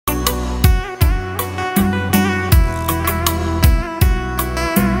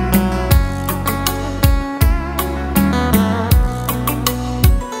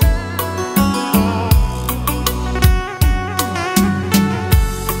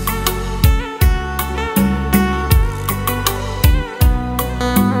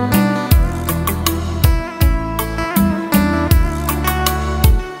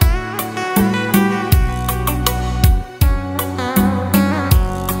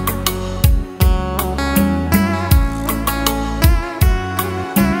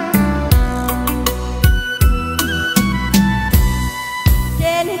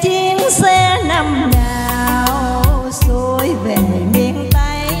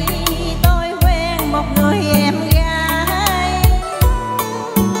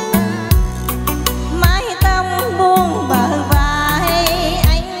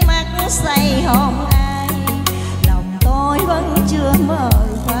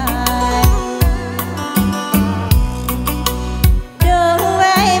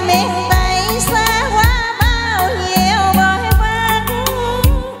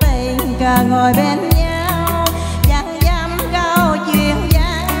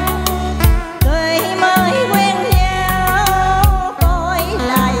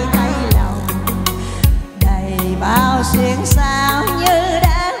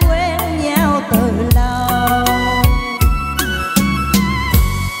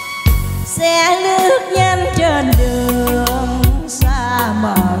trên đường xa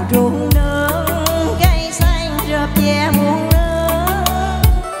mờ ruộng nương, cây xanh rợp che muôn nước.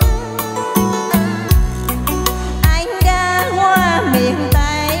 Anh đã qua miền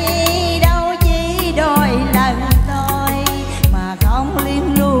Tây đâu chỉ đôi lần thôi mà không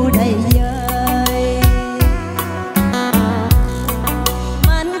liên lưu đầy vơi.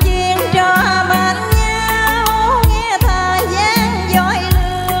 Mình duyên cho bên nhau nghe thời gian dõi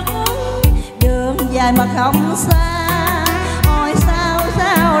lướt, đường dài mà không xa. Ôi sao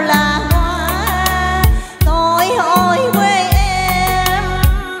sao là hoa, tôi ôi quê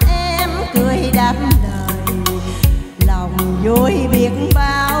em cười đáp lời. Lòng vui biết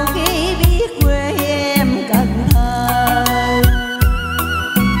bao khi biết quê em Cần Thơ.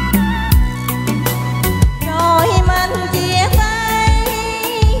 Rồi mình chia tay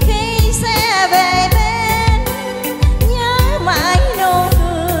khi xe về bên, nhớ mãi nụ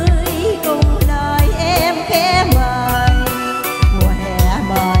cười cùng lời em khẽ mời. Mùa hè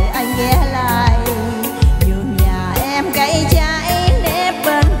mời anh ghé lại vườn nhà em cây trái nếp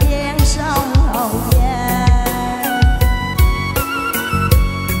bên ven sông Hậu Giang.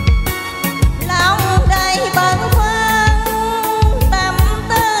 Lòng đầy bâng khuâng tâm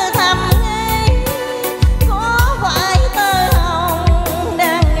tư thầm nghĩ, có phải tơ hồng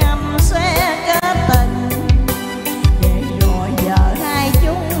đang ngầm xoe kết tình. Để rồi giờ hai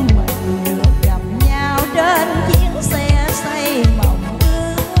chúng mình được gặp nhau trên chuyến xe xây mộng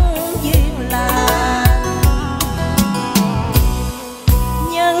ước duyên lành.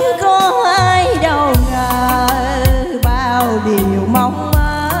 Nhưng có ai đâu ngờ bao điều mong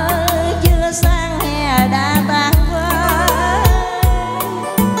mơ chưa sang hè đã tan vỡ.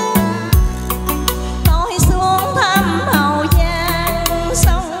 Tôi xuống thăm Hậu Giang,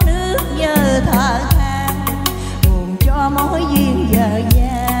 sông nước như thở than, buồn cho mối duyên dở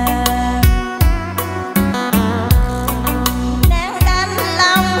dang. Đang đánh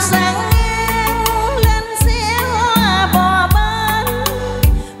lòng sáng ngang lên xe hoa bò bến,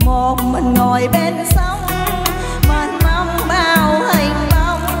 một mình ngồi bên sông mênh mông bao hình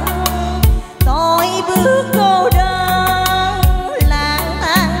bóng. Tôi bước cô đơn lang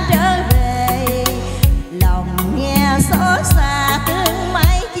thang trở về, lòng nghe xót xa thương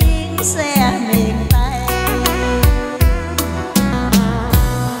mấy chuyến xe miền Tây.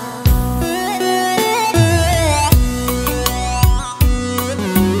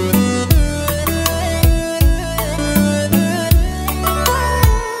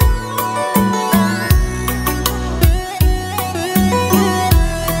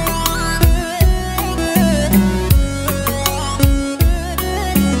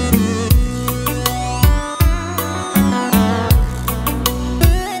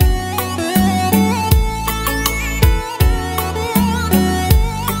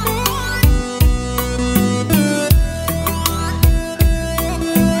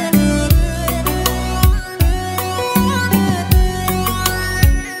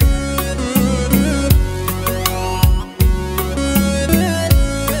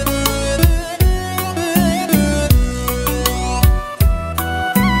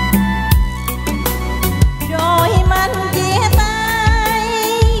 Rồi mình chia tay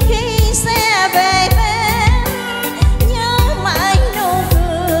khi xe về bên, nhớ mãi nụ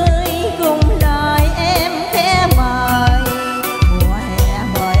cười cùng lời em khẽ mời. Mùa hè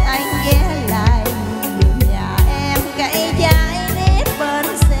mời anh ghé lại vườn nhà em cây trái nếp bên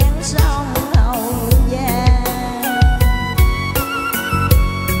ven sông Hậu Giang.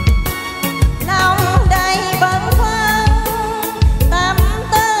 Lòng đầy bâng khuâng tâm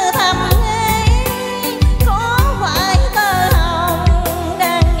tư thầm nghĩ, có phải tơ hồng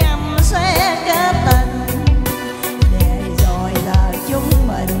đang ngầm xoe kết tình. Để rồi giờ chúng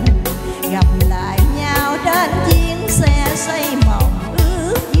mình gặp lại nhau trên chuyến xe xây mộng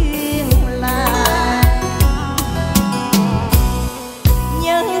ước duyên lành.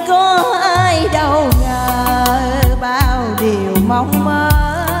 Nhưng có ai đâu ngờ bao điều mong mơ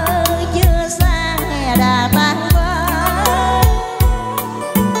chưa sang hè đã tan